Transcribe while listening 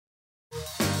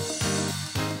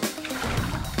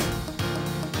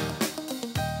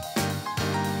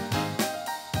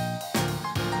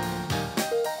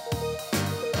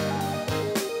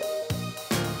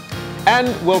And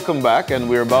welcome back, and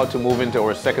we're about to move into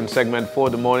our second segment for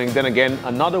the morning. Then again,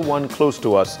 another one close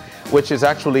to us, which is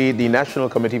actually the National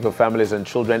Committee for Families and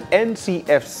Children,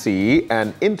 NCFC,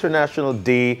 and International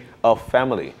Day of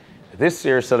Family. This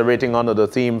year celebrating under the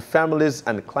theme Families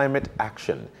and Climate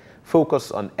Action.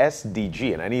 Focus on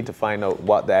SDG, and I need to find out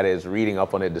what that is, reading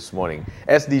up on it this morning.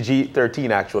 SDG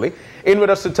 13, actually. In with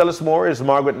us to tell us more is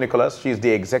Margaret Nicholas. She's the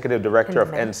Executive Director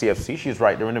of NCFC. She's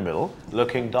right there in the middle,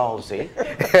 looking dollsy.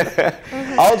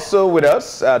 Also with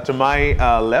us, to my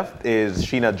left, is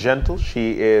Sheena Gentle.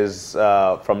 She is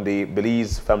from the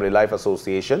Belize Family Life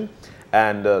Association,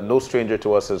 and no stranger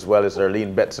to us as well is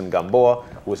Lurleen Betson Gamboa,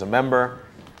 who is a member,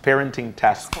 Parenting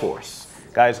Task Force.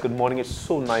 Guys, good morning. It's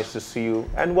so nice to see you,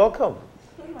 and welcome.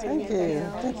 Thank you.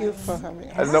 Thank you for having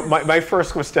us. My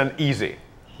first question, easy.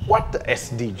 What the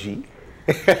SDG?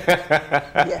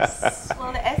 Yes.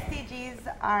 Well, the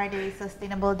SDGs are the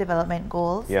Sustainable Development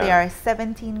Goals. Yeah. There are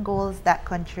 17 goals that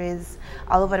countries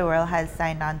all over the world has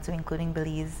signed on to, including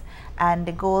Belize. And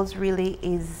the goals really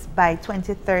is by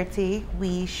 2030,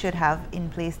 we should have in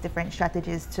place different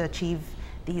strategies to achieve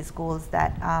these goals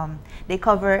that they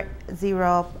cover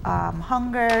zero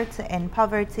hunger, to end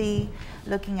poverty,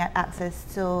 looking at access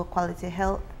to quality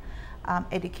health,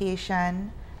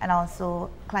 education, and also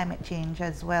climate change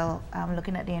as well,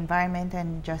 looking at the environment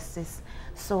and justice.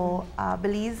 So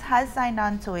Belize has signed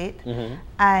on to it,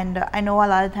 and I know a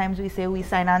lot of times we say we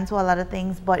sign on to a lot of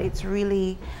things, but it's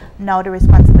really now the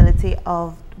responsibility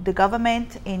of the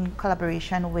government in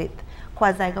collaboration with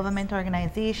quasi-government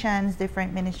organizations,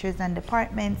 different ministries and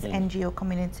departments, NGO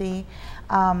community,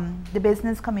 the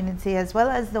business community, as well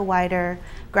as the wider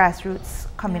grassroots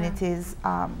communities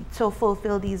to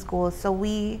fulfill these goals. So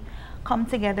we come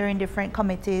together in different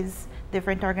committees,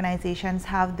 different organizations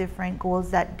have different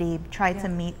goals that they try to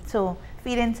meet to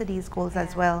feed into these goals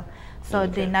as well. So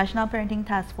the National Parenting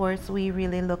Task Force, we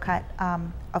really look at,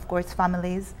 of course,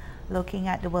 families, looking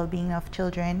at the well-being of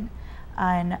children,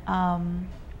 and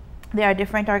there are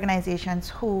different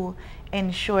organizations who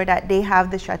ensure that they have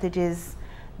the strategies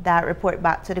that report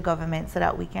back to the government so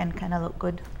that we can kind of look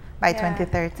good by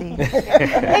 2030. and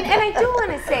I do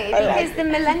want to say, because the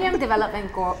Millennium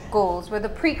Development Goals were the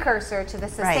precursor to the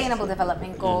Sustainable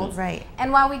Development Goals. Right.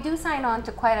 And while we do sign on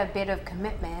to quite a bit of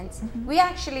commitments, we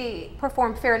actually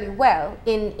performed fairly well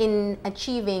in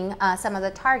achieving some of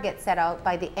the targets set out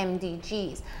by the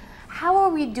MDGs. How are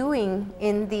we doing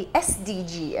in the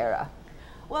SDG era?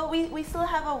 Well, we still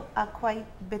have a quite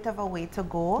bit of a way to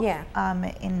go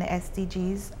in the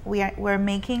SDGs. We're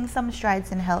making some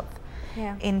strides in health,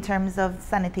 in terms of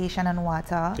sanitation and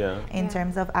water, in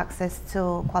terms of access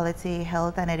to quality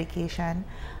health and education.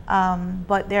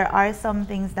 But there are some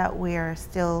things that we're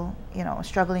still,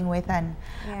 struggling with, and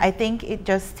I think it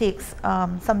just takes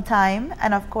some time.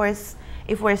 And of course,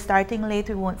 if we're starting late,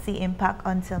 we won't see impact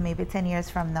until maybe 10 years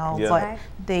from now. But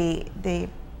the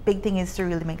big thing is to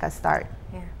really make a start.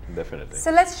 Definitely.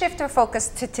 So let's shift our focus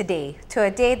to today, to a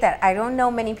day that I don't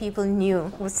know many people knew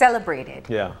was celebrated.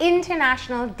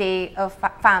 International Day of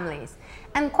Families.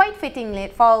 And quite fittingly,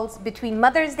 it falls between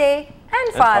Mother's Day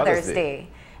and Father's Day.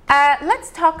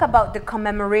 Let's talk about the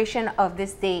commemoration of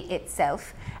this day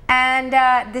itself and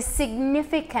the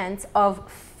significance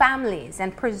of families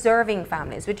and preserving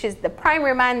families, which is the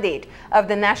primary mandate of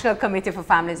the National Committee for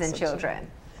Families and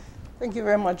Children. Thank you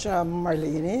very much,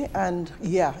 Marlene. And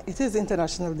yeah, it is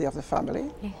International Day of the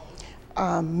Family,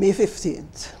 May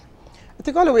 15th. I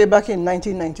think all the way back in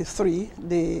 1993,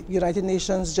 the United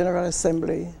Nations General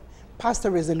Assembly passed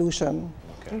a resolution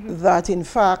that, in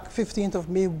fact, 15th of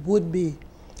May would be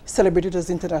celebrated as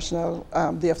International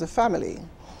Day of the Family.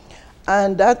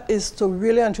 And that is to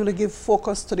really and truly give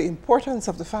focus to the importance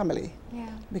of the family.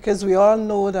 Because we all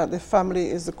know that the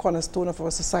family is the cornerstone of our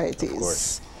societies. Of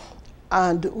course.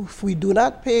 And if we do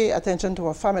not pay attention to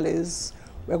our families,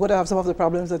 we're going to have some of the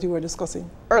problems that you were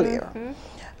discussing earlier.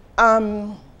 To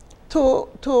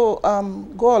go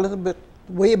a little bit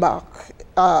way back,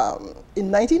 in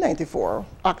 1994,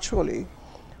 actually,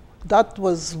 that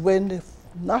was when the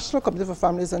National Committee for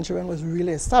Families and Children was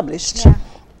really established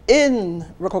in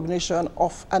recognition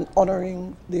of and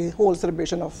honoring the whole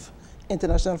celebration of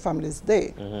International Families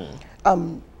Day,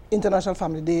 International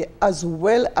Family Day, as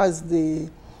well as the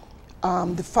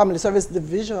Family Service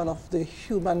Division of the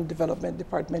Human Development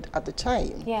Department at the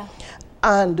time.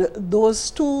 And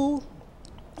those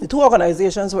the two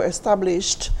organizations were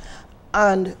established,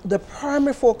 and the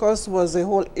primary focus was the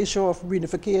whole issue of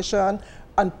reunification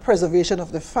and preservation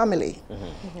of the family.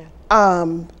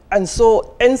 And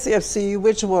so NCFC,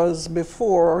 which was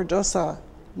before just a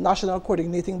national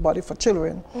coordinating body for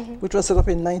children, which was set up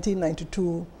in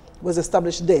 1992, was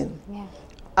established then.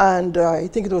 And I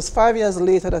think it was 5 years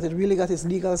later that it really got its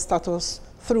legal status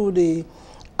through the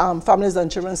Families and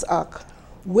Children's Act,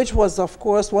 which was, of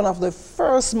course, one of the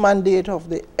first mandate of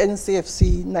the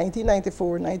NCFC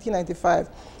 1994-1995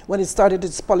 when it started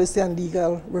its policy and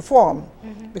legal reform.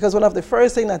 Because one of the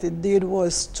first things that it did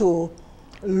was to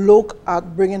look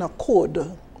at bringing a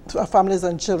code to a Families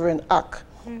and Children Act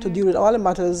to deal with all the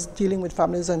matters dealing with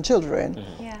families and children,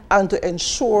 and to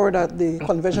ensure that the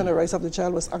Convention on the Rights of the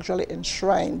Child was actually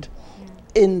enshrined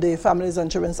in the Families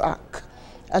and Children's Act.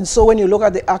 And so when you look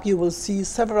at the Act, you will see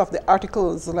several of the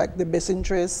articles like the best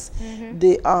interests,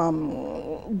 the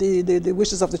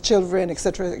wishes of the children,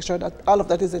 etc., that all of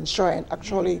that is enshrined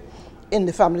actually in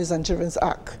the Families and Children's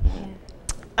Act.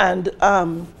 And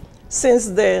since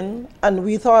then, and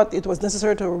we thought it was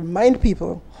necessary to remind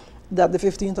people that the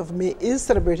 15th of May is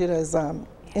celebrated as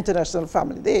International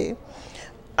Family Day.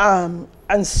 And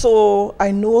so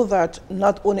I know that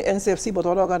not only NCFC but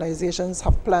other organizations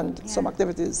have planned some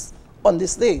activities on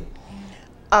this day.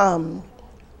 And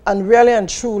really and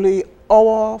truly,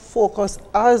 our focus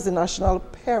as the National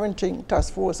Parenting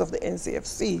Task Force of the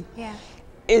NCFC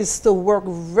is to work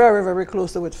very, very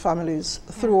closely with families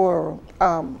through our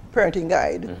parenting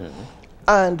guide.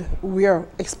 And we are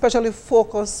especially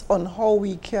focused on how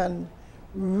we can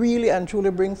really and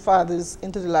truly bring fathers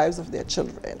into the lives of their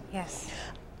children.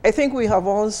 I think we have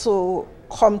also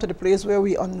come to the place where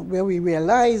we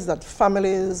realize that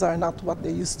families are not what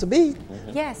they used to be.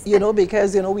 You know,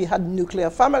 because, you know, we had nuclear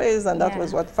families and that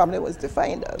was what family was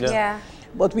defined as.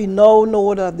 But we now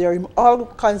know that there are all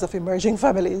kinds of emerging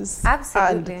families.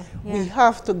 And we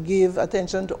have to give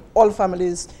attention to all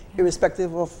families,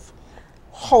 irrespective of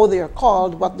how they are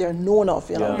called, what they're known of,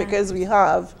 you know, because we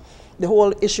have the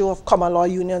whole issue of common law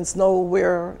unions now,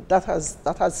 where that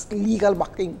has legal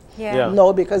backing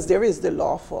now, because there is the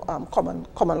law for common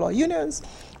law unions.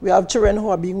 We have children who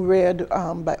are being reared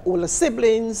by older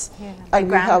siblings,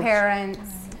 and we have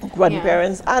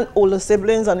grandparents and older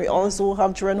siblings, and we also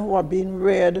have children who are being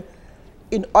reared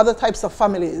in other types of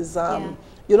families.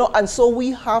 You know, and so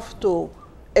we have to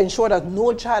ensure that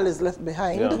no child is left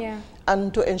behind.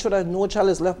 And to ensure that no child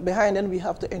is left behind, and we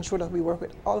have to ensure that we work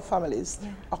with all families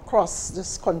across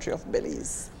this country of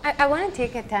Belize. I want to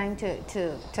take a time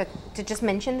to just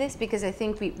mention this, because I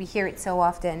think we hear it so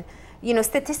often. You know,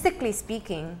 statistically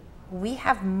speaking, we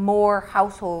have more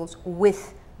households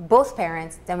with both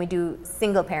parents than we do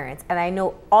single parents. And I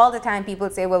know all the time people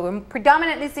say, well, we're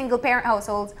predominantly single parent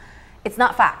households. It's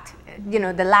not fact. You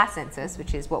know, the last census,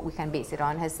 which is what we can base it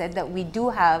on, has said that we do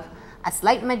have a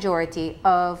slight majority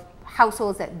of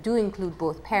households that do include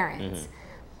both parents.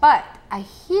 But I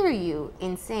hear you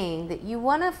in saying that you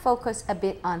want to focus a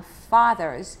bit on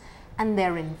fathers and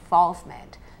their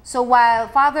involvement. So while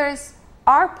fathers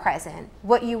are present,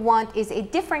 what you want is a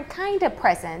different kind of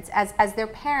presence as their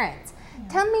parents.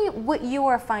 Tell me what you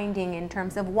are finding in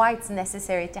terms of why it's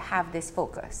necessary to have this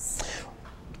focus.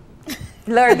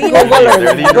 Lurleen,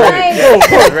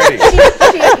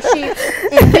 she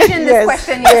envisioned this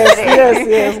question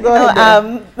yesterday. Go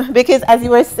ahead. Because as you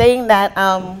were saying that,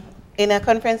 in a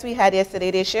conference we had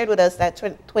yesterday, they shared with us that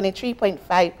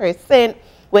 23.5%,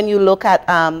 when you look at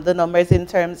the numbers in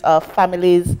terms of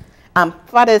families,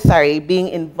 fathers, being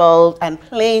involved and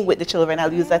playing with the children.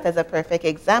 I'll use that as a perfect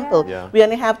example. We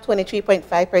only have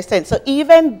 23.5%. So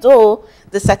even though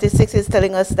the statistics is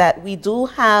telling us that we do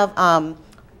have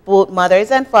both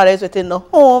mothers and fathers within the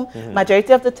home,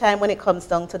 majority of the time when it comes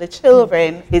down to the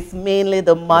children, it's mainly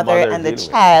the mother and the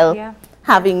child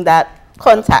having that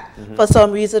contact. For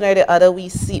some reason or the other, we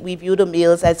view the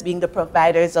males as being the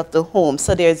providers of the home,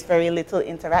 so there's very little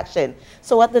interaction.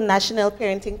 So what the National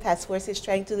Parenting Task Force is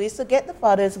trying to do is to get the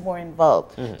fathers more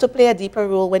involved, to play a deeper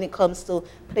role when it comes to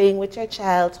playing with your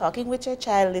child, talking with your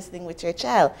child, listening with your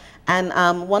child.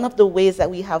 And one of the ways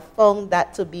that we have found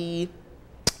that to be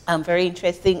very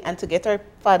interesting and to get our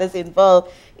fathers involved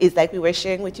is, like we were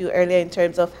sharing with you earlier, in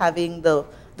terms of having the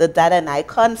Dad and I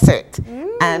concert.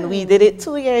 And we did it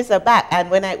 2 years back. And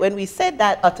when we said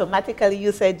that, automatically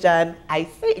you said, John, I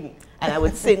sing. And I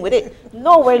would sing with it.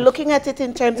 No, we're looking at it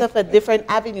in terms of a different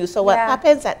avenue. So what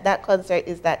happens at that concert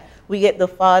is that we get the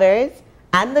fathers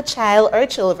and the child or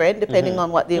children, depending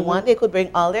on what they want. They could bring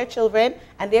all their children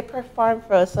and they perform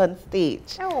for us on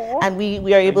stage. And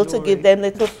we are able to give them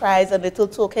little prize and little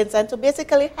tokens and to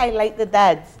basically highlight the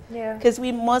dads. Because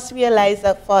we must realize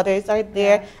that fathers are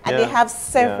there and they have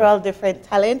several different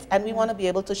talents, and we want to be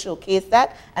able to showcase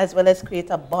that as well as create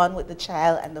a bond with the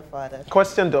child and the father.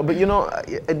 Question though, but you know,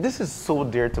 this is so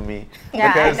dear to me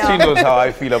because she knows how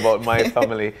I feel about my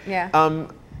family.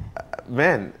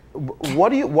 Man, Why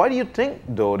do you think,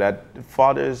 though, that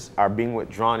fathers are being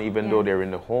withdrawn even though they're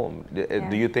in the home?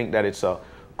 Do you think that it's a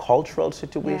cultural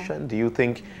situation? Do you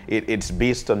think it's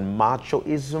based on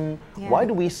machoism? Why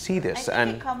do we see this? I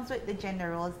think it comes with the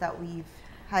gender roles that we've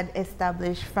had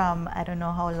established from I don't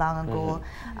know how long ago.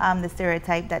 The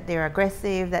stereotype that they're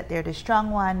aggressive, that they're the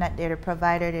strong one, that they're the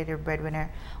provider, they're the breadwinner,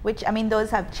 which I mean those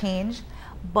have changed.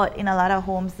 But in a lot of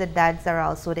homes, the dads are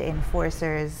also the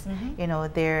enforcers. You know,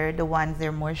 they're the ones,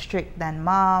 they're more strict than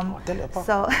mom.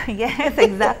 So yes,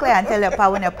 exactly. Until your pa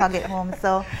when your pa get home.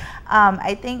 So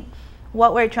I think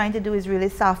what we're trying to do is really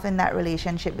soften that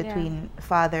relationship between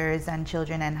fathers and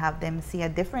children and have them see a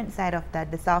different side of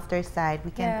that, the softer side.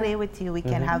 We can play with you, we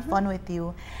can have fun with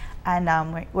you, and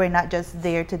we're not just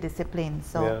there to discipline.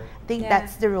 So I think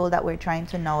that's the role that we're trying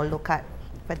to now look at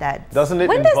for dads.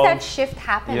 When does that shift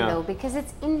happen though? Because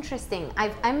it's interesting.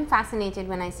 I'm fascinated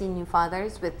when I see new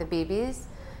fathers with the babies.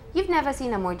 You've never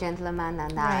seen a more gentler man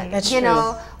than that. That's you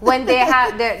know, when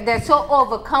they're so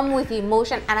overcome with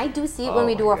emotion, and I do see it when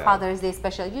we do our Father's Day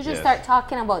special. You just start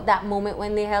talking about that moment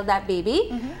when they held that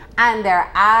baby, and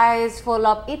their eyes full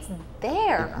up. It's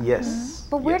there. Yes.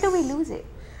 But where do we lose it?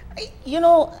 You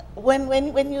know, when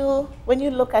you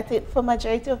look at it, for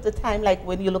majority of the time, like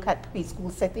when you look at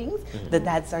preschool settings, the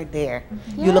dads are there.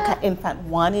 You look at infant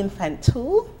 1, infant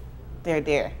 2, they're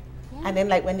there. And then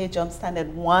like when they jump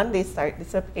standard 1, they start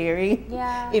disappearing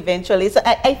eventually. So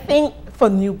I think for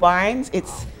newborns,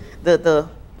 it's the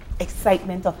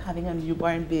excitement of having a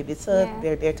newborn baby. So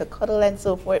they're there to cuddle and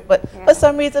so forth. But for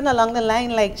some reason along the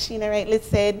line, like Sheena rightly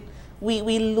said, we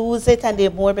lose it and they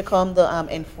more become the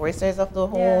enforcers of the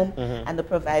home and the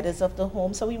providers of the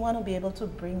home. So we want to be able to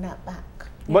bring that back.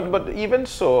 But even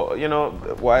so, you know,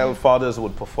 while fathers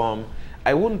would perform,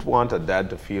 I wouldn't want a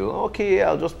dad to feel, okay,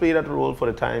 I'll just play that role for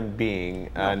the time being,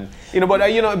 and you know,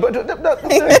 but you know, but you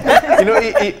know,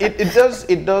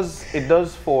 it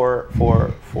does for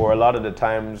a lot of the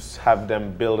times have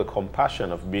them build a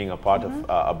compassion of being a part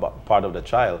of the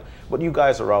child. But you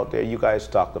guys are out there, you guys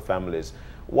talk to families.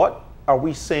 What are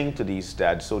we saying to these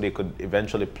dads so they could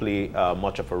eventually play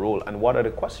much of a role, and what are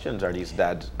the questions are these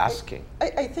dads asking?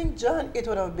 I think, John, it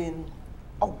would have been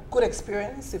a good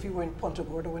experience if you were in Punta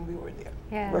Gorda when we were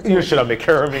there. You should have been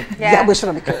carrying. We should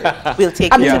have been carrying. We'll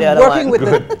take you to the other working one.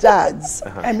 with the dads.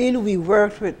 I mean, we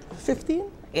worked with 15,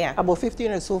 about 15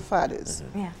 or so fathers.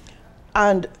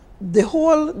 And the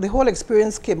whole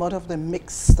experience came out of the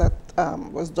mix that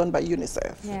was done by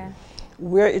UNICEF,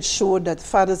 where it showed that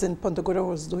fathers in Punta Gorda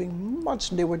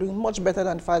they were doing much better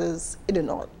than fathers in the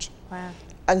north.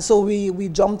 And so we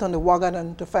jumped on the wagon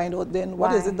and to find out then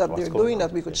what is it that they're doing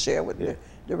that we could share with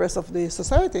the rest of the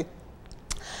society.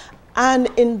 And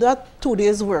in that 2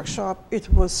 days workshop,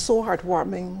 it was so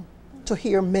heartwarming to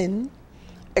hear men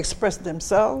express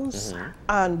themselves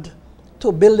and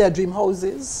to build their dream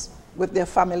houses with their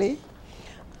family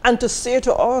and to say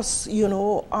to us, you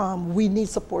know, we need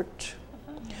support.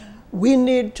 We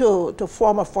need to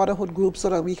form a fatherhood group so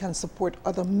that we can support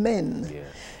other men.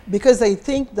 Because I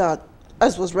think that,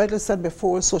 as was rightly said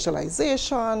before,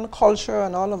 socialization, culture,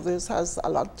 and all of this has a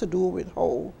lot to do with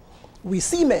how we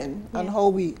see men and how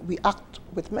we act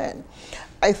with men.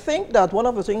 I think that one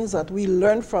of the things that we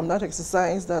learned from that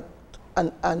exercise that,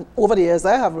 and over the years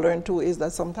I have learned too, is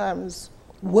that sometimes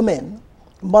women,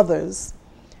 mothers,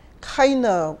 kind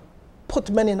of put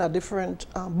men in a different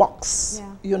box,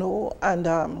 you know,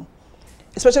 and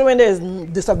especially when there's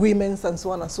disagreements and so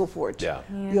on and so forth.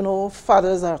 You know,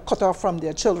 fathers are cut off from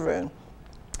their children.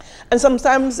 And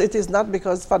sometimes it is not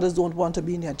because fathers don't want to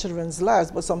be in their children's lives,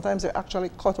 but sometimes they're actually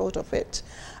cut out of it.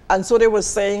 And so they were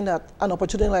saying that an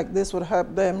opportunity like this would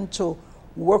help them to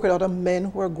work with other men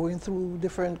who are going through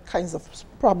different kinds of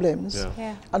problems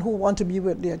and who want to be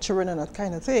with their children and that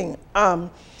kind of thing.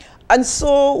 And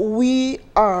so we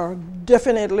are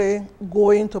definitely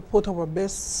going to put our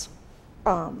best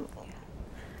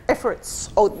efforts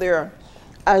out there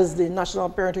as the National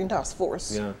Parenting Task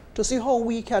Force to see how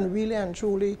we can really and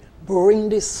truly bring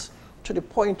this to the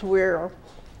point where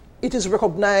it is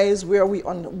recognized, where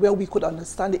we could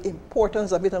understand the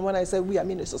importance of it. And when I say we, I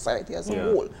mean the society as a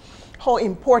whole. How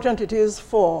important it is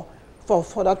for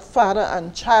that father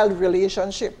and child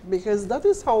relationship, because that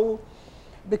is how,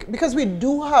 because we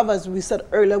do have, as we said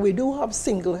earlier, we do have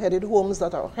single-headed homes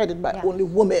that are headed by only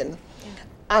women.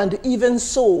 And even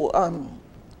so,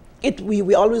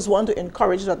 we always want to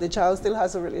encourage that the child still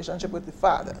has a relationship with the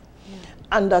father.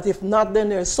 And that if not, then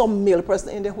there's some male person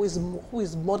in there who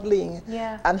is modeling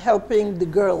and helping the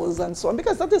girls and so on.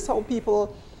 Because that is how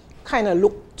people kind of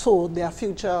look to their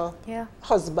future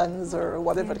husbands or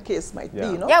whatever the case might be.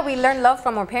 You know? We learn love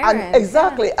from our parents. And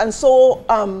exactly. And so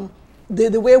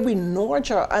the way we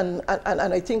nurture, and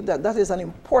I think that is an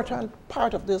important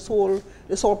part of this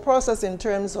whole process in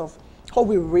terms of how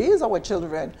we raise our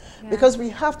children, because we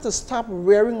have to stop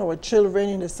rearing our children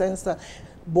in the sense that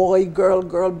boy, girl,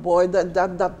 girl, boy, that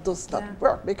does not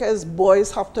work, because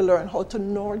boys have to learn how to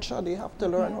nurture, they have to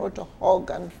learn how to hug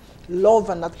and love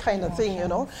and that kind of thing, you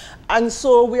know. And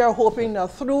so we are hoping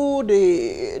that through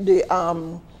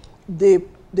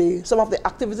some of the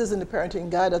activities in the parenting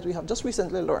guide that we have just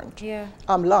recently launched,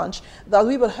 that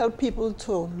we will help people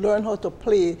to learn how to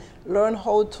play, learn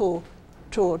how to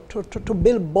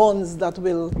build bonds that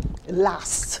will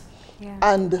last.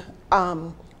 And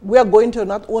we are going to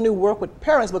not only work with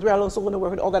parents, but we are also going to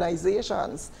work with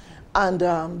organizations and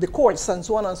the courts and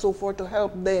so on and so forth to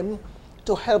help them,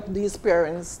 to help these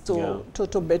parents to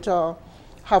better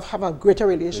have a greater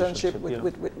relationship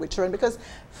with children. Because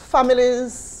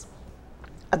families,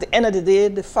 at the end of the day,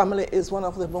 the family is one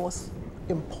of the most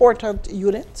important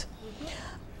units.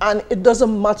 And it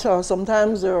doesn't matter,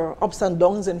 sometimes there are ups and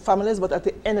downs in families, but at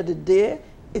the end of the day,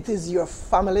 it is your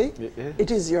family,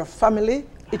 it is your family,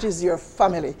 it is your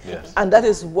family. Yes. And that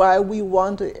is why we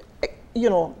want to, you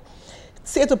know,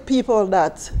 say to people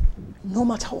that no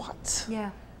matter what,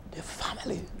 the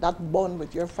family, that bond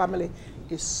with your family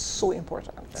is so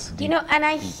important. You know, and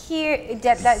I hear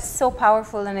that's so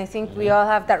powerful, and I think we all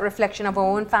have that reflection of our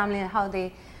own family and how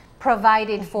they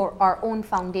provided for our own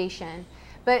foundation.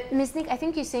 But Ms. Nick, I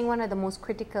think you're saying one of the most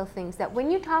critical things, that when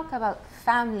you talk about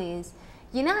families,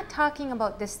 you're not talking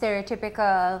about the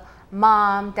stereotypical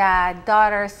mom, dad,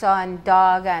 daughter, son,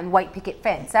 dog, and white picket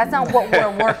fence. That's not what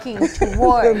we're working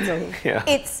towards.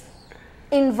 It's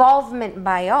involvement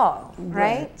by all,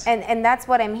 right? And that's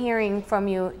what I'm hearing from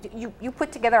you. You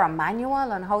put together a manual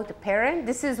on how to parent.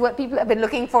 This is what people have been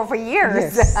looking for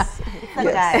years.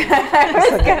 I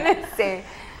was gonna say.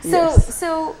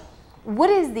 So what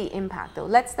is the impact though?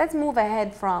 Let's move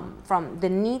ahead from the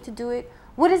need to do it.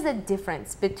 What is the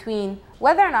difference between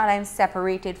whether or not I'm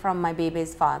separated from my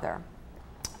baby's father,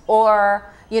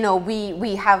 or, you know,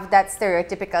 we have that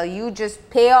stereotypical, you just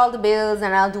pay all the bills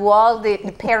and I'll do all the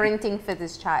parenting for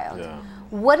this child.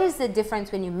 What is the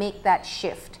difference when you make that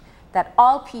shift, that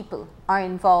all people are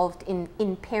involved in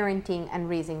parenting and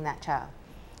raising that child?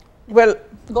 Well,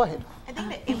 go ahead. I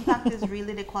think the impact is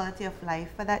really the quality of life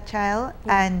for that child,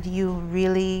 and you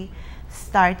really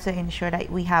start to ensure that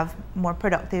we have more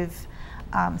productive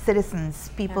citizens,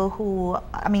 people who,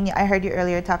 I mean, I heard you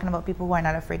earlier talking about people who are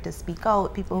not afraid to speak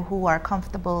out, people who are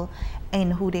comfortable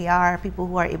in who they are, people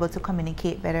who are able to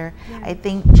communicate better. I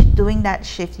think doing that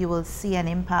shift, you will see an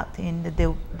impact in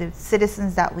the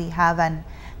citizens that we have and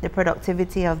the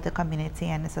productivity of the community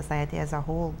and the society as a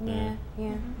whole.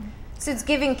 So it's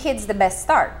giving kids the best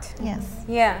start.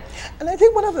 And I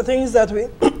think one of the things that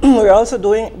we're also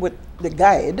doing with the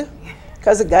guide,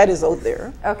 because the guide is out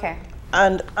there.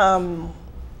 And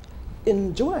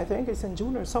in June, I think it's in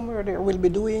June or somewhere there, we'll be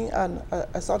doing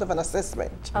a sort of an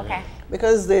assessment.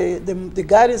 Because the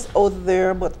guide is out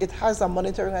there, but it has a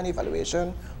monitoring and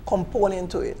evaluation component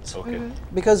to it.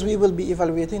 Because we will be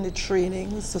evaluating the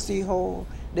trainings to see how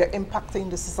they're impacting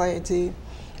the society,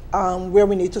 where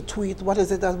we need to tweak, what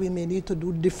is it that we may need to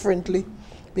do differently.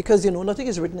 Because, you know, nothing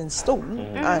is written in stone.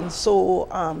 And so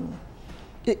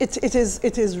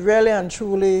it is really and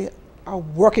truly a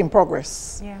work in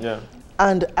progress.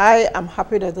 And I am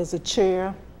happy that as the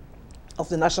chair of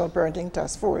the National Parenting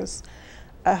Task Force,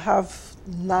 I have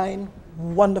 9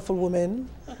 wonderful women,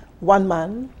 1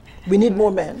 man. We need more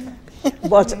men.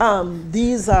 But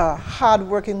these are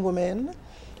hard-working women,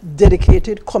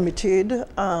 dedicated, committed.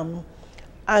 And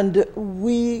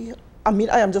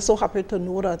I am just so happy to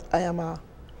know that I am a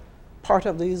part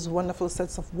of these wonderful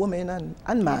sets of women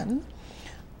and men.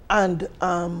 And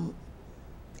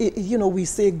you know, we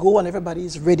say go and everybody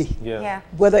is ready.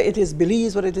 Whether it is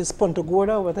Belize, whether it is Punta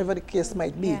Gorda, whatever the case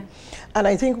might be. And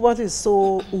I think what is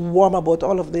so warm about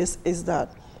all of this is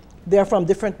that they're from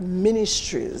different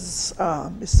ministries.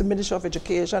 It's the Ministry of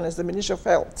Education, it's the Ministry of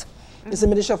Health, it's the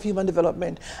Ministry of Human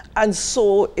Development. And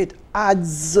so it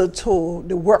adds to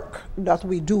the work that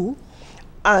we do.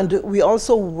 And we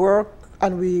also work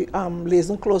and we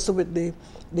liaison closely with the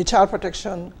Child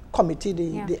Protection Committee,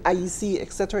 the IEC,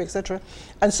 et cetera,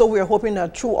 and so we are hoping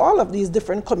that through all of these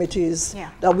different committees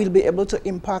that we'll be able to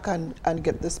impact and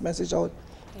get this message out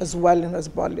as well and as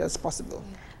broadly as possible.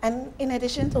 And in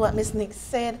addition to what Ms. Nick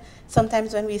said,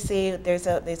 sometimes when we say there's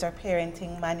a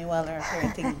parenting manual or a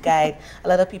parenting guide, a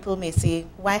lot of people may say,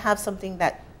 why have something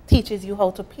that teaches you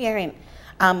how to parent?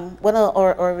 one of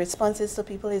our responses to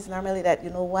people is normally that, you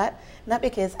know what, not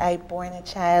because I born a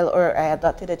child or I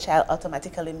adopted a child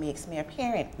automatically makes me a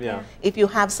parent. Yeah. If you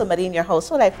have somebody in your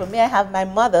household, like for me, I have my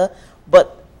mother,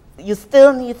 but you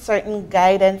still need certain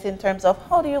guidance in terms of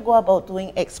how do you go about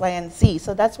doing X, Y, and Z.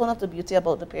 So that's one of the beauty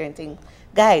about the parenting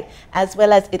guide, as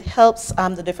well as it helps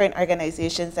the different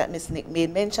organizations that Ms. Nick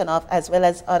made mention of, as well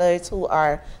as others who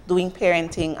are doing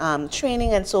parenting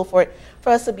training and so forth,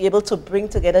 for us to be able to bring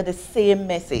together the same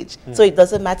message. So it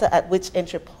doesn't matter at which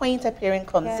entry point a parent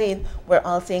comes in, we're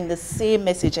all saying the same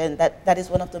message, and that is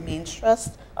one of the main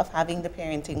thrusts of having the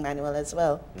parenting manual as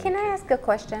well. Can I ask a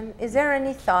question? Is there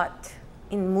any thought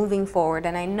in moving forward,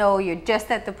 and I know you're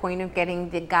just at the point of getting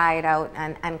the guide out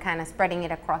and kind of spreading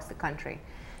it across the country,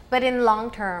 but in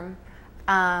long term,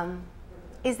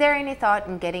 is there any thought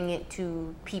in getting it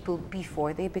to people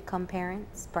before they become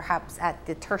parents, perhaps at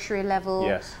the tertiary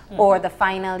level or the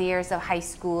final years of high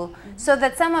school, so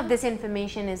that some of this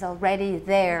information is already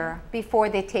there before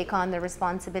they take on the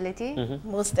responsibility?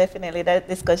 Most definitely, that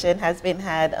discussion has been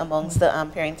had amongst the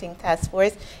parenting task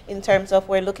force in terms of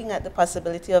we're looking at the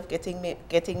possibility of getting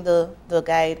the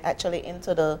guide actually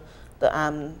into the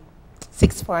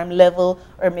sixth form level,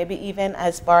 or maybe even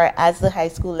as far as the high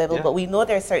school level, but we know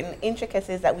there are certain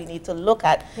intricacies that we need to look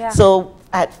at. So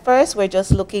at first we're just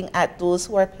looking at those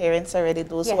who are parents already,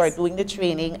 those who are doing the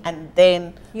training, and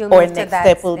then our next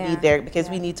step will be there, because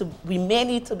we may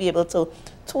need to be able to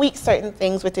tweak certain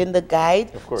things within the guide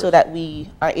so that we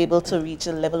are able to reach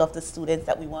the level of the students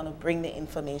that we want to bring the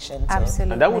information to.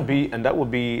 Absolutely. And that would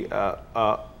be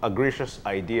a gracious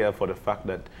idea, for the fact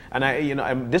that,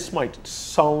 and this might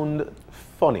sound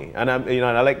funny, and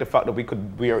I like the fact that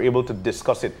we are able to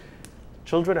discuss it.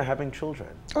 Children are having children.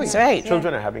 Oh, that's right.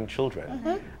 Children are having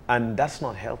children, and that's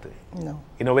not healthy. No.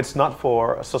 It's not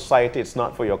for society. It's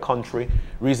not for your country.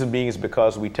 Reason being is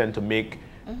because we tend to make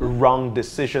wrong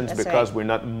decisions because we're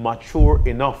not mature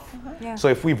enough. So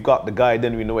if we've got the guide,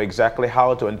 then we know exactly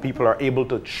how to, and people are able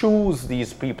to choose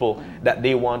these people that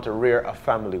they want to rear a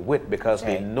family with, because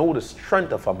they know the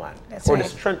strength of a man or the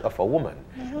strength of a woman.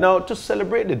 Now, to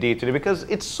celebrate the day today, because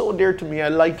it's so dear to me, I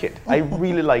like it. I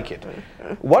really like it.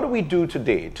 What do we do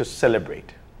today to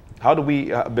celebrate? How do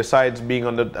we, besides being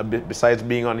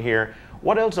on here,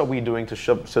 what else are we doing to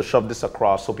shove this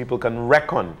across so people can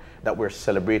reckon that we're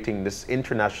celebrating this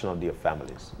International Day of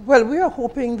Families? Well, we are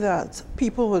hoping that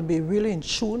people will be really in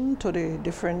tune to the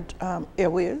different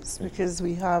airways, because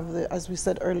we have, as we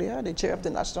said earlier, the chair of the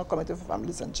National Committee for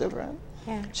Families and Children.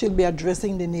 She'll be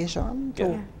addressing the nation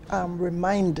to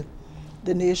remind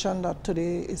the nation that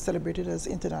today is celebrated as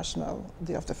International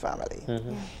Day of the Family.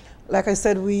 Like I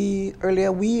said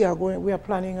earlier, we are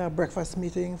planning a breakfast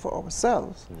meeting for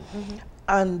ourselves.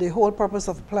 And the whole purpose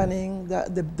of planning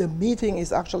the meeting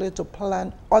is actually to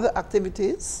plan other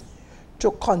activities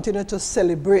to continue to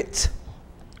celebrate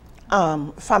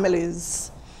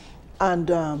families, and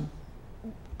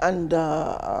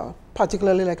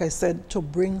particularly, like I said, to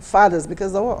bring fathers,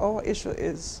 because our issue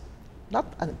is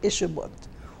not an issue, but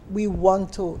we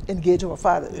want to engage our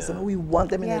fathers, and we want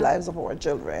them in the lives of our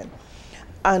children.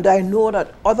 And I know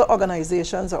that other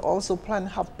organizations are also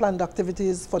have planned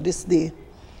activities for this day,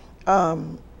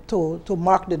 to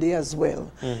mark the day as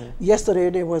well. Yesterday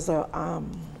there was a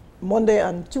Monday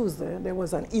and Tuesday there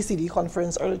was an ECD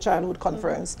conference, Early Childhood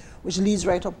Conference, which leads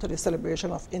right up to the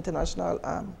celebration of International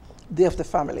Day of the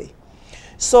Family.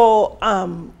 So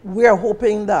we are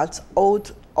hoping that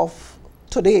out of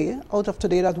today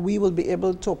that we will be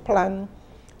able to plan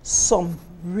some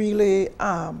really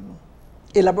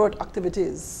elaborate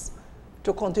activities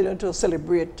to continue to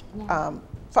celebrate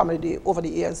Family Day over the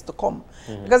years to come.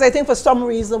 Because I think for some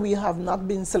reason we have not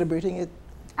been celebrating it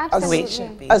as we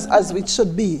should be. As it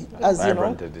should be.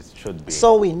 It should be.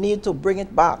 So we need to bring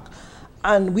it back.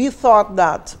 And we thought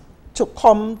that to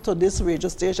come to this radio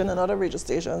station and other radio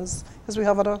stations, because we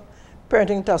have other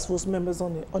parenting task force members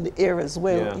on the air as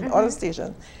well, in other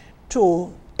stations,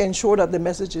 to ensure that the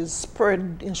message is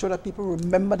spread, ensure that people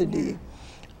remember the day,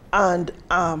 and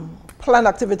plan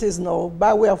activities now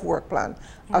by way of work plan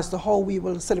as to how we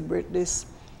will celebrate this,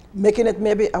 making it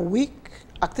maybe a week,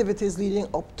 activities leading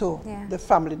up to the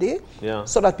Family Day,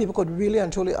 so that people could really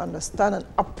and truly understand and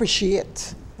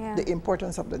appreciate the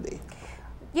importance of the day.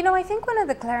 You know, I think one of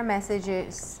the clear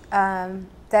messages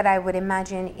that I would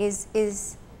imagine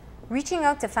is reaching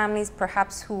out to families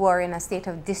perhaps who are in a state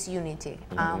of disunity.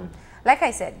 Like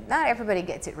I said, not everybody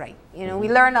gets it right. You know, we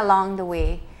learn along the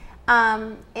way.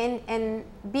 And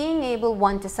being able,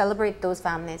 one, to celebrate those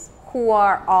families who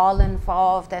are all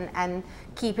involved and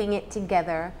keeping it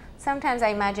together, sometimes I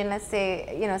imagine, let's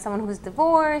say, you know, someone who's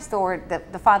divorced or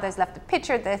the father's left a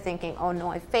picture, they're thinking, oh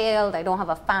no, I failed, I don't have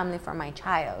a family for my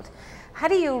child. How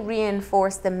do you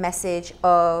reinforce the message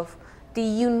of the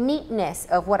uniqueness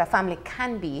of what a family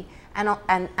can be, and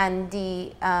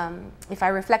the, if I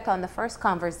reflect on the first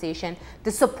conversation,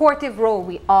 the supportive role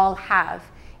we all have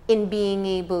in being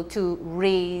able to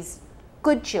raise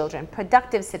good children,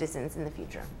 productive citizens in the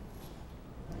future?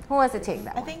 Who wants to take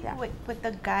that? I think with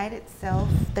the guide itself,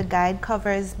 the guide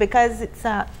covers, because it's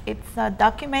a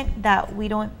document that we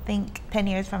don't think 10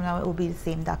 years from now it will be the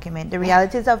same document. The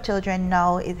realities of children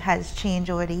now, it has changed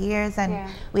over the years, and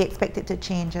we expect it to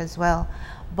change as well.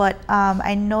 But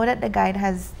I know that the guide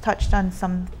has touched on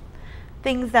some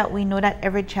things that we know that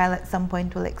every child at some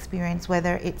point will experience,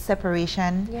 whether it's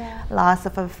separation, loss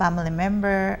of a family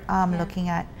member, looking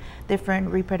at different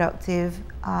reproductive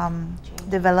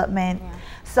development.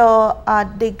 So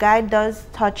the guide does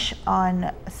touch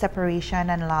on separation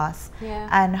and loss,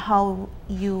 and how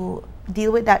you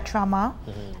deal with that trauma,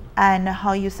 and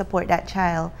how you support that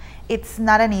child. It's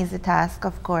not an easy task,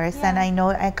 of course, and I know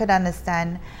I could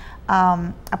understand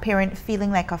a parent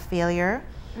feeling like a failure,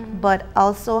 but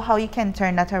also how you can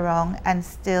turn that around and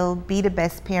still be the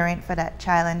best parent for that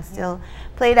child, and still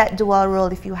play that dual role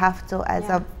if you have to as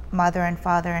a mother and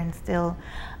father, and still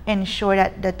ensure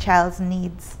that the child's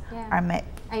needs are met.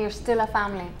 And you're still a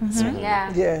family.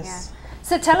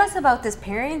 So tell us about this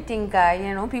parenting guide.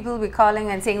 You know, people will be calling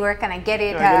and saying, where can I get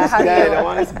it? How do you,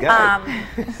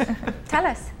 tell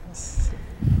us.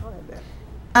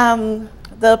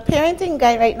 The parenting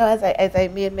guide right now, as I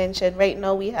may have mentioned, right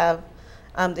now we have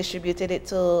distributed it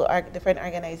to our different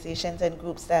organizations and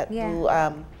groups that do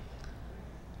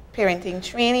parenting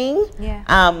training.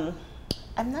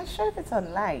 I'm not sure if it's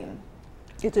online.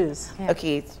 It is.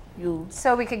 Okay.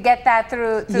 So we could get that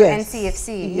through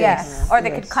NCFC, or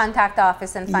they could contact the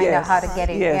office and find out how to get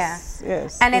it.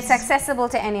 And it's accessible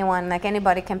to anyone, like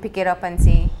anybody can pick it up and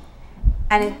see.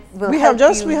 And it will we have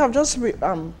just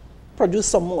produced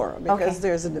some more because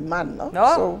there's a demand, no?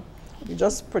 So we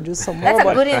just produced some more. That's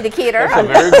a good indicator. And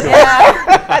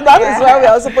that is why we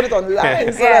also put it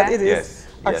online, so that it is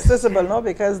accessible, no?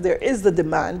 Because there is the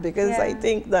demand, because I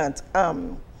think that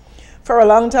for a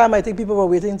long time, I think people were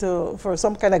waiting for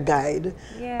some kind of guide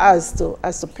as to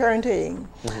parenting.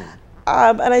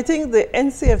 And I think the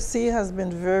NCFC has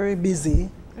been very busy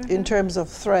in terms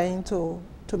of trying to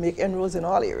make inroads in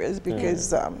all areas,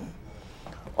 because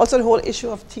also the whole issue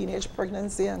of teenage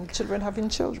pregnancy and children having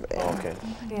children,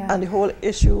 and the whole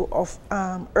issue of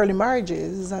early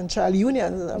marriages and child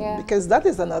unions, because that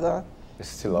is another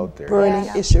still out there burning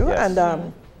issue.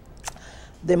 And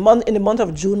in the month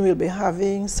of June, we'll be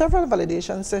having several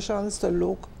validation sessions to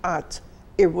look at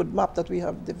a roadmap that we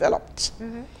have developed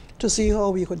to see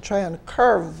how we could try and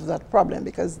curve that problem,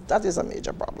 because that is a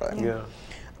major problem.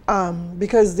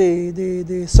 Because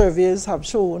the surveys have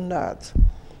shown that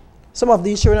some of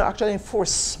these children actually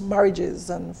force marriages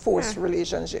and force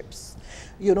relationships,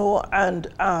 you know. And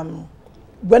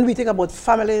when we think about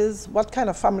families, what kind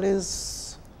of families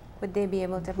would they be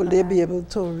able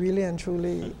to really and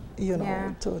truly, you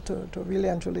know, to really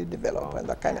and truly develop and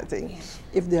that kind of thing,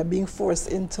 if they're being forced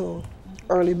into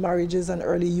early marriages and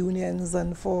early unions,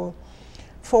 and for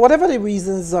whatever the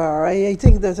reasons are, I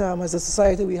think that as a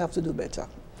society we have to do better.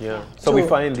 So we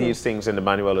find these things in the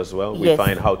manual as well. We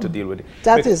find how to deal with it.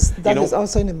 That is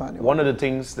also in the manual. One of the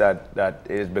things that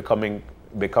is becoming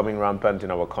rampant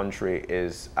in our country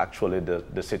is actually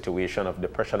the situation of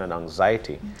depression and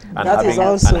anxiety, and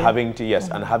having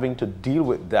to deal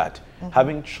with that.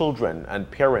 Having children and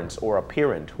parents, or a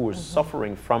parent who is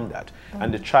suffering from that,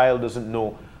 and the child doesn't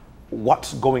know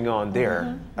what's going on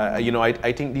there. You know,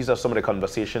 I think these are some of the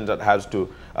conversations that has to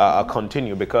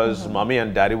continue, because mommy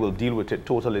and daddy will deal with it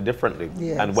totally differently.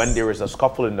 And when there is a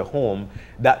scuffle in the home,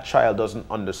 that child doesn't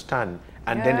understand,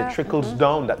 and then it trickles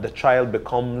down that the child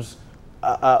becomes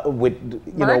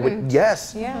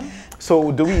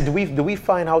So do we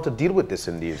find how to deal with this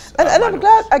in these? And I'm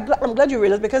glad you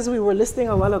realized, because we were listening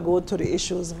a while ago to the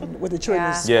issues with the children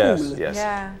in school.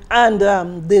 And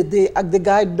the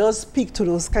guide does speak to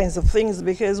those kinds of things,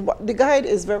 because the guide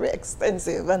is very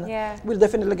extensive, and we'll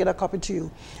definitely get a copy to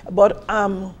you. But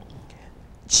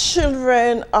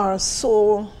children are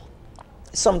so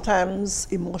sometimes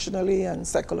emotionally and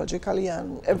psychologically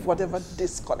and whatever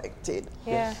disconnected,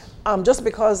 just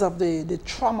because of the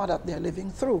trauma that they're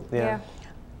living through.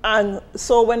 And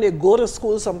so when they go to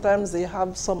school, sometimes they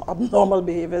have some abnormal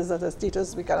behaviors that as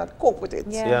teachers we cannot cope with it.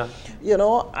 You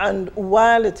know, and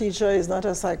while the teacher is not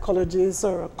a psychologist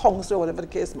or a counselor, whatever the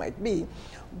case might be,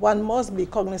 one must be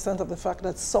cognizant of the fact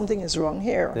that something is wrong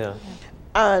here.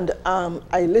 And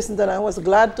I listened, and I was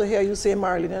glad to hear you say,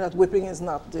 Marlene, that whipping is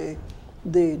not the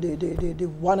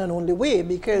one and only way,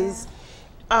 because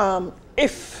and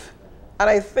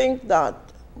I think that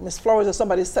Ms. Flowers or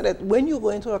somebody said it, when you go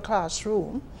into a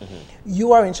classroom,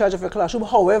 you are in charge of a classroom.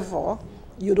 However,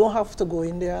 you don't have to go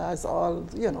in there as all,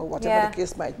 you know, whatever the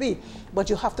case might be. But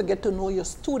you have to get to know your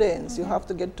students. You have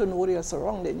to get to know your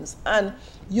surroundings. And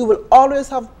you will always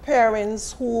have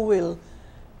parents who will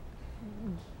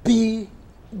be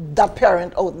that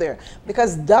parent out there,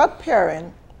 because that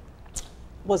parent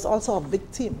was also a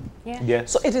victim.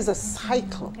 So it is a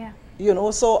cycle, you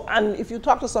know. So, and if you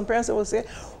talk to some parents, they will say,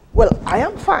 well, I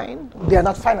am fine. They are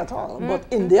not fine at all. But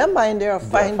in their mind, they are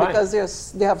fine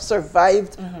because they have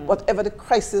survived whatever the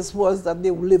crisis was that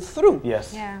they lived through.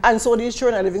 And so these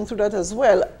children are living through that as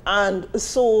well. And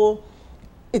so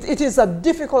it is a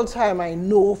difficult time, I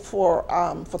know, for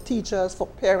teachers, for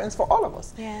parents, for all of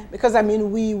us. Because, I mean,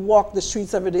 we walk the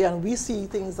streets every day and we see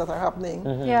things that are happening.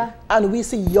 And we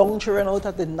see young children out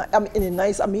at in a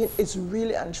nice, I mean, it's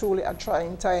really and truly a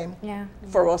trying time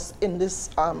for us in this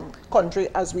country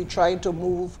as we try to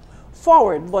move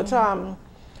forward. But can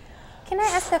I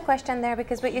ask a question there?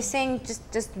 Because what you're saying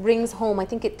just rings home. I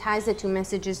think it ties the two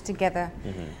messages together.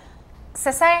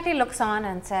 Society looks on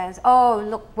and says, oh,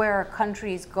 look where our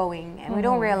country is going. And we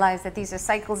don't realize that these are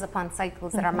cycles upon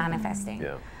cycles that are manifesting.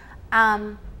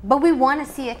 But we want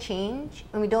to see a change,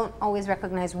 and we don't always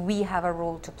recognize we have a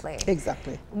role to play.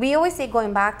 We always say,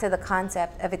 going back to the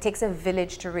concept of it takes a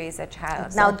village to raise a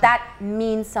child. Now, that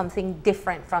means something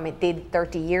different from it did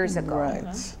 30 years ago.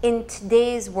 In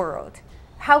today's world,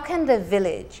 how can the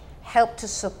village help to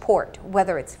support,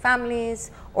 whether it's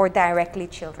families or directly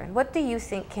children? What do you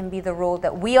think can be the role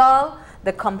that we all,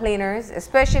 the complainers,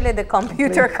 especially the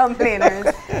computer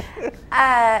complainers,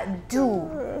 do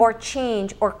or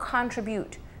change or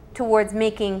contribute towards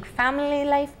making family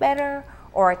life better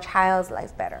or a child's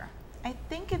life better? I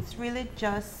think it's really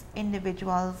just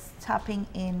individuals tapping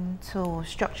into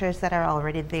structures that are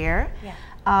already there.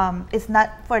 It's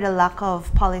not for the lack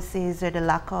of policies or the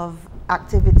lack of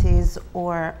activities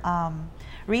or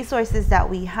resources that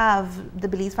we have. The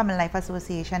Belize Family Life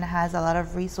Association has a lot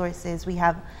of resources. We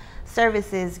have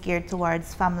services geared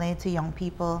towards family to young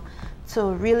people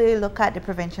to really look at the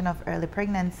prevention of early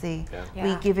pregnancy.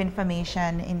 We give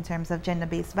information in terms of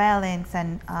gender-based violence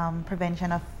and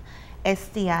prevention of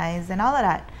STIs and all of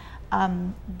that.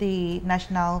 The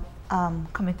National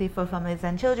Committee for Families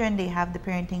and Children, they have the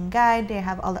parenting guide, they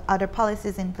have all the other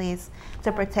policies in place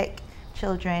to protect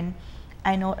children.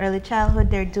 I know early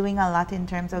childhood, they're doing a lot in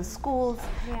terms of schools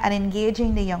and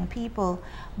engaging the young people,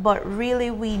 but really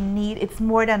we need, it's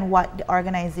more than what the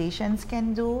organizations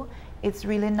can do. It's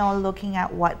really now looking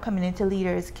at what community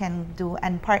leaders can do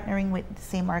and partnering with the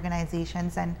same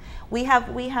organizations. And we have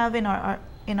in our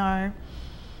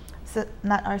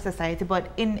not our society,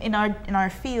 but in our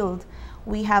field,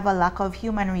 we have a lack of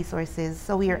human resources.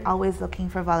 So we are always looking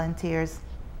for volunteers,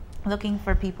 looking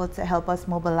for people to help us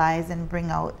mobilize and bring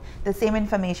out the same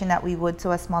information that we would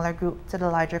to a smaller group, to the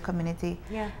larger community.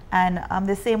 And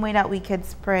the same way that we could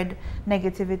spread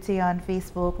negativity on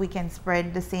Facebook, we can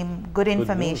spread the same good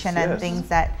information and things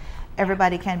that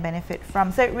everybody can benefit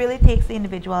from. So it really takes the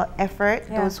individual effort,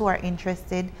 those who are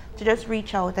interested, to just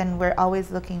reach out, and we're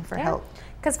always looking for help.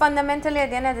 Because fundamentally, at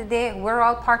the end of the day, we're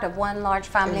all part of one large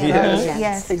family.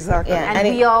 Exactly.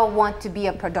 And we all want to be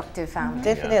a productive family.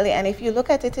 Definitely. And if you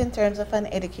look at it in terms of an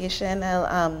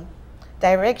educational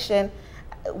direction,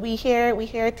 we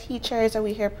hear teachers or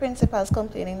we hear principals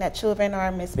complaining that children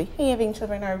are misbehaving,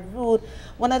 children are rude.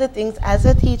 One of the things, as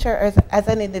a teacher or as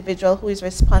an individual who is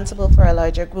responsible for a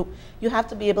larger group, you have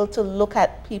to be able to look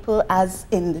at people as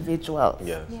individuals.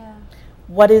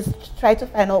 Try to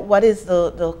find out what is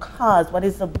the cause, what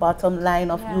is the bottom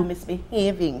line of you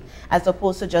misbehaving, as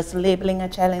opposed to just labeling a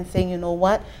child and saying, you know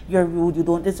what, you're rude, you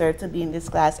don't deserve to be in this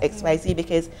class, XYZ.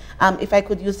 Because if I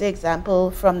could use the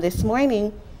example from this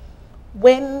morning,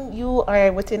 when you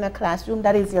are within a classroom,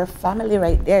 that is your family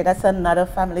right there. That's another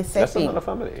family setting. That's another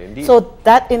family, indeed. So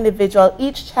that individual,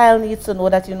 each child needs to know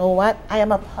that, you know what, I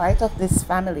am a part of this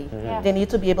family. They need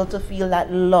to be able to feel that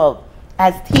love.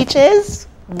 As teachers,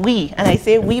 we, and I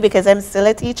say we because I'm still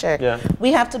a teacher,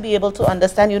 we have to be able to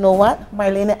understand, you know what,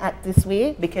 Marlene act this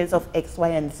way because of X, Y,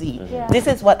 and Z. This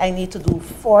is what I need to do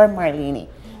for Marlene.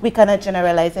 We cannot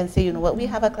generalize and say, you know what, we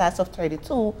have a class of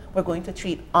 32, we're going to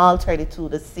treat all 32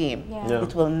 the same.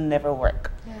 It will never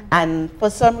work. And for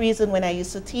some reason, when I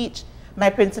used to teach, my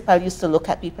principal used to look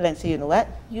at people and say, you know what,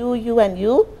 you and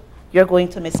you're going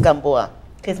to Miss Gamboa,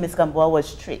 because Miss Gamboa was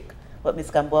strict, but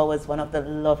Miss Gamboa was one of the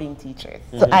loving teachers.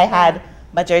 So I had,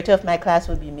 majority of my class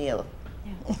would be male.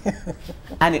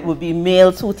 And it would be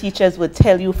males who teachers would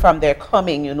tell you from their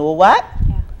coming, you know what?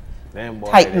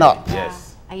 Tighten up.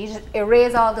 Yes. And you just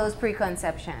erase all those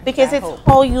preconceptions. Because it's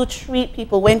how you treat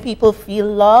people. When people feel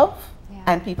love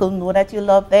and people know that you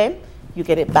love them, you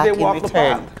get it back in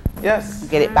return. Yes. You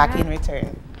get it back in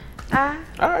return. All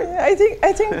right.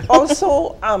 I think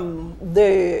also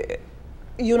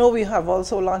we have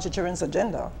also launched a children's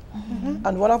agenda.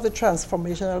 And one of the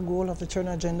transformational goals of the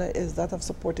children's agenda is that of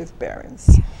supportive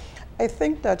parents. I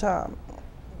think that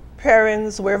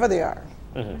parents, wherever they are,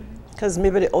 because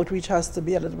maybe the outreach has to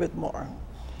be a little bit more.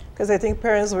 Because I think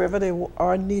parents, wherever they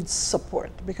are, need support.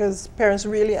 Because parents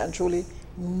really and truly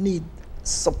need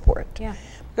support. Yeah.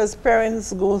 Because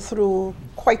parents go through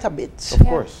quite a bit. Of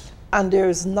course. And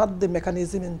there's not the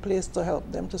mechanism in place to help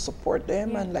them, to support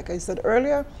them. And like I said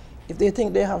earlier, if they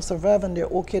think they have survived and they're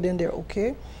okay, then they're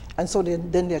okay. And so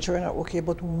then their children are okay.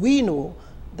 But we know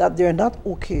that they're not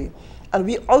okay. And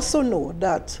we also know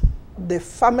that the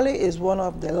family is one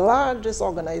of the largest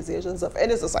organizations of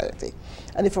any society.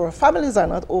 And if our families are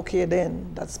not okay,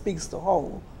 then that speaks to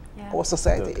how our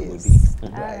society is. All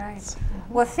right.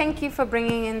 Well, thank you for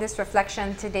bringing in this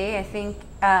reflection today. I think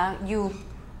you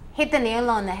hit the nail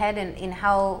on the head in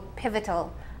how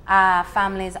pivotal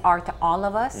families are to all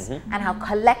of us, and how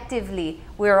collectively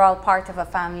we're all part of a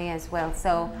family as well.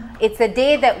 So it's a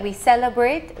day that we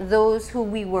celebrate those who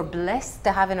we were blessed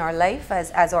to have in our life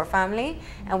as our family,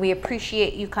 and we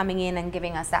appreciate you coming in and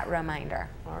giving us that reminder.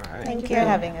 All right. Thank you for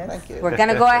having us. Thank you. We're going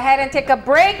to go ahead and take a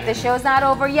break. The show's not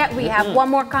over yet. We have one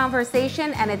more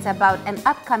conversation, and it's about an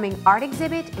upcoming art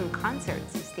exhibit and concert,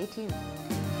 so stay tuned.